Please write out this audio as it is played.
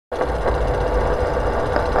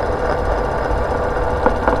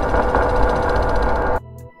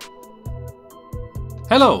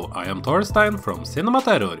Hello, I am Torstein from Cinema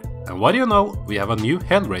Terror, and what do you know, we have a new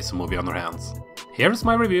Hellraiser movie on our hands. Here's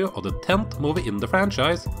my review of the 10th movie in the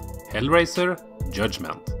franchise, Hellraiser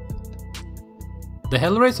Judgment. The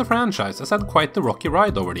Hellraiser franchise has had quite the rocky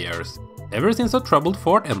ride over the years. Ever since the troubled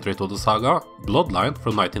fourth entry to the saga, Bloodline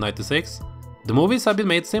from 1996, the movies have been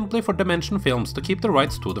made simply for Dimension Films to keep the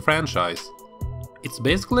rights to the franchise. It's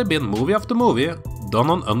basically been movie after movie,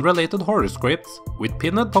 done on unrelated horror scripts, with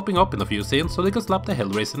Pinhead popping up in a few scenes so they could slap the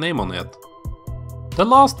Hellraiser name on it. The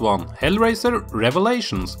last one, Hellraiser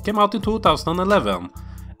Revelations, came out in 2011,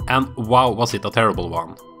 and wow, was it a terrible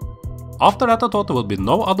one. After that I thought there would be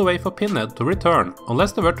no other way for Pinhead to return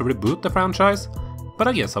unless they were to reboot the franchise, but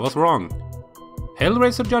I guess I was wrong.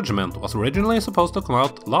 Hellraiser Judgment was originally supposed to come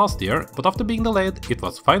out last year, but after being delayed, it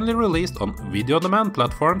was finally released on video-on-demand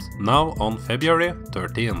platforms now on February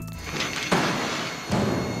 13th.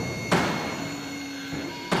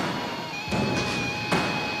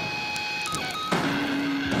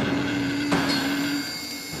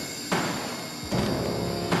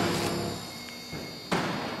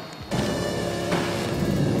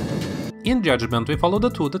 In Judgment we follow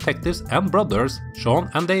the two detectives and brothers,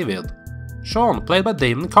 Sean and David. Sean, played by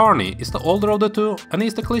Damon Carney, is the older of the two, and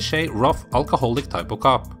he's the cliché rough, alcoholic type of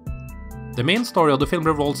cop. The main story of the film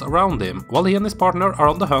revolves around him, while he and his partner are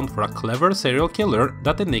on the hunt for a clever serial killer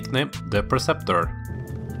that they nickname the Preceptor.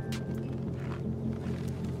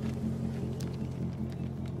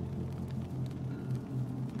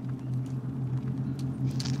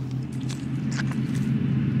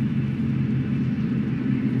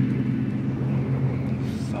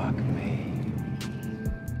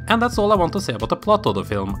 And that's all I want to say about the plot of the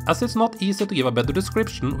film, as it's not easy to give a better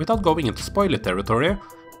description without going into spoiler territory,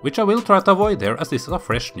 which I will try to avoid here as this is a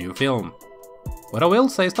fresh new film. What I will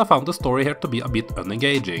say is that I found the story here to be a bit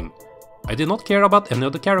unengaging. I did not care about any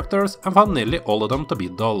of the characters and found nearly all of them to be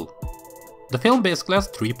dull. The film basically has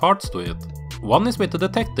three parts to it. One is with the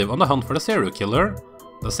detective on the hunt for the serial killer.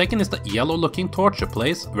 The second is the yellow-looking torture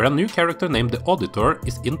place, where a new character named the Auditor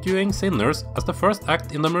is interviewing sinners as the first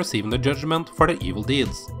act in them receiving the judgment for their evil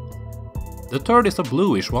deeds. The third is a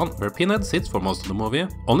bluish one, where Pinhead sits for most of the movie,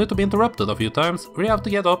 only to be interrupted a few times, where you have to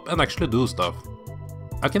get up and actually do stuff.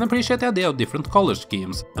 I can appreciate the idea of different color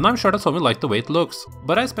schemes, and I'm sure that some will like the way it looks,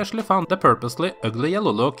 but I especially found the purposely ugly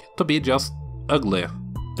yellow look to be just ugly.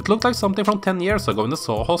 It looked like something from 10 years ago in the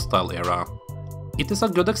Saw Hostile era. It is a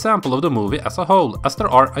good example of the movie as a whole, as there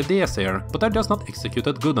are ideas here, but they're just not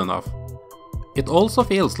executed good enough. It also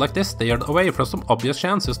feels like they steered away from some obvious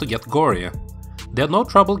chances to get gory. They had no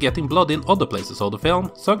trouble getting blood in other places of the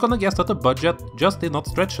film, so I'm gonna guess that the budget just did not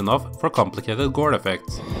stretch enough for complicated gore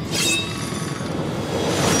effects.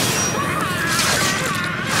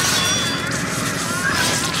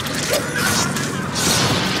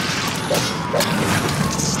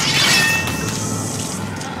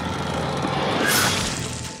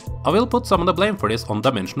 I will put some of the blame for this on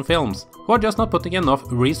Dimension Films, who are just not putting enough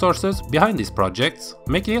resources behind these projects,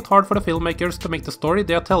 making it hard for the filmmakers to make the story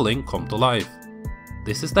they are telling come to life.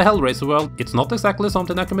 This is the Hellraiser world, it's not exactly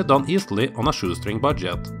something that can be done easily on a shoestring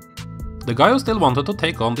budget. The guy who still wanted to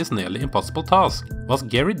take on this nearly impossible task was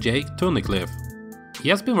Gary J. Tunnicliffe. He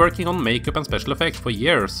has been working on makeup and special effects for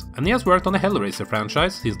years, and he has worked on the Hellraiser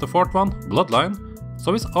franchise since the fourth one, Bloodline,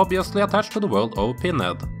 so he's obviously attached to the world of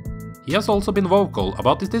Pinhead. He has also been vocal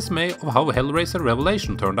about his dismay of how Hellraiser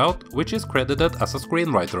Revelation turned out, which is credited as a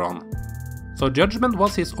screenwriter on. So Judgment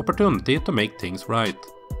was his opportunity to make things right.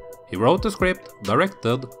 He wrote the script,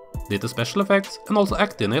 directed, did the special effects, and also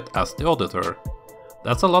acted in it as the Auditor.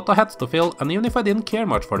 That's a lot of hats to fill, and even if I didn't care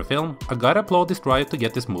much for the film, I gotta applaud his drive to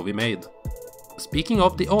get this movie made. Speaking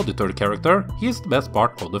of the Auditor character, he is the best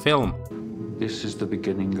part of the film. This is the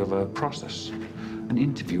beginning of a process, an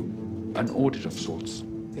interview, an audit of sorts.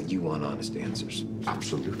 And you want honest answers?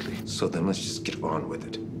 Absolutely. So then let's just get on with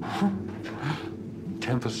it.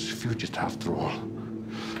 Tempus fugit after all.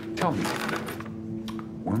 Tell me,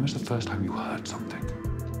 when was the first time you heard something?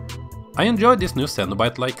 I enjoyed this new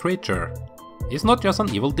Cenobite-like creature. He's not just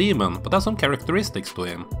an evil demon, but has some characteristics to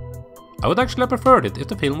him. I would actually have preferred it if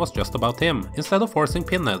the film was just about him, instead of forcing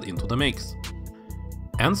Pinhead into the mix.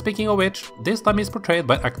 And speaking of which, this time he's portrayed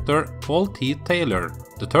by actor Paul T. Taylor,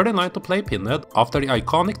 the 39th to play Pinhead after the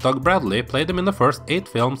iconic Doug Bradley played him in the first 8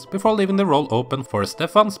 films before leaving the role open for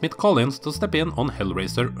Stephen Smith Collins to step in on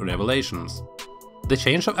Hellraiser Revelations. The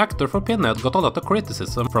change of actor for Pinhead got a lot of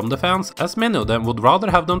criticism from the fans, as many of them would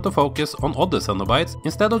rather have them to focus on other Cenobites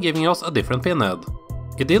instead of giving us a different Pinhead.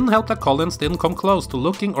 It didn't help that Collins didn't come close to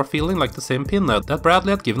looking or feeling like the same Pinhead that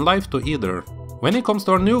Bradley had given life to either. When it comes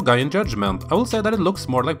to our new guy in Judgment, I will say that it looks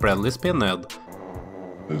more like Bradley's Pinhead.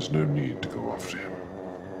 There's no need to go after him.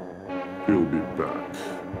 He'll be back.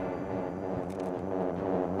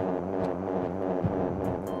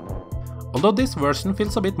 Although this version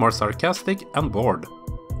feels a bit more sarcastic and bored.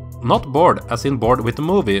 Not bored as in bored with the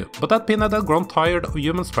movie, but that Pinhead had grown tired of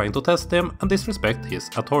humans trying to test him and disrespect his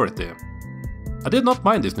authority. I did not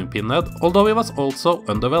mind this new Pinhead, although he was also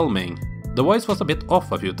underwhelming. The voice was a bit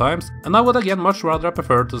off a few times, and I would again much rather have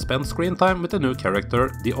preferred to spend screen time with the new character,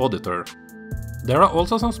 the Auditor. There are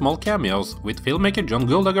also some small cameos, with filmmaker John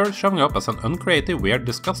Gulager showing up as an uncreative, weird,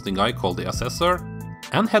 disgusting guy called the Assessor,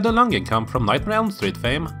 and Heather Langenkamp from Nightmare on Elm Street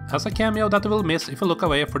fame has a cameo that you will miss if you look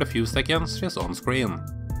away for the few seconds she's on screen.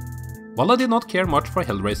 While I did not care much for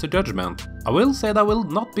Hellraiser Judgment, I will say that I will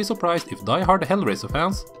not be surprised if die-hard Hellraiser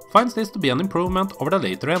fans finds this to be an improvement over the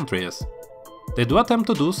later entries. They do attempt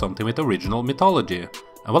to do something with the original mythology,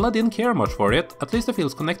 and while I didn't care much for it, at least it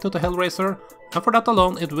feels connected to Hellraiser, and for that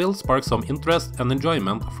alone it will spark some interest and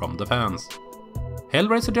enjoyment from the fans.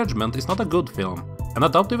 Hellraiser Judgment is not a good film, and I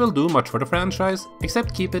doubt it will do much for the franchise,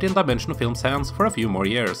 except keep it in Dimension Films' hands for a few more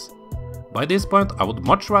years. By this point, I would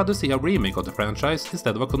much rather see a remake of the franchise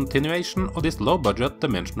instead of a continuation of these low-budget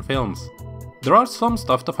Dimension films. There are some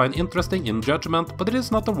stuff to find interesting in Judgment, but it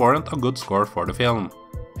is not to warrant a good score for the film.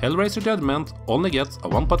 Hellraiser Judgment only gets a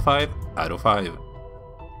 1.5 out of 5.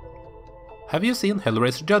 Have you seen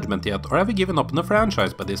Hellraiser Judgment yet, or have you given up on the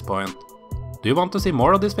franchise by this point? Do you want to see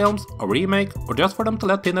more of these films, a remake, or just for them to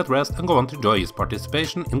let Pinhead rest and go on to enjoy his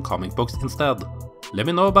participation in comic books instead? Let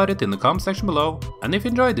me know about it in the comment section below, and if you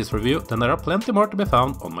enjoyed this review, then there are plenty more to be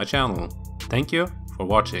found on my channel. Thank you for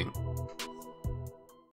watching.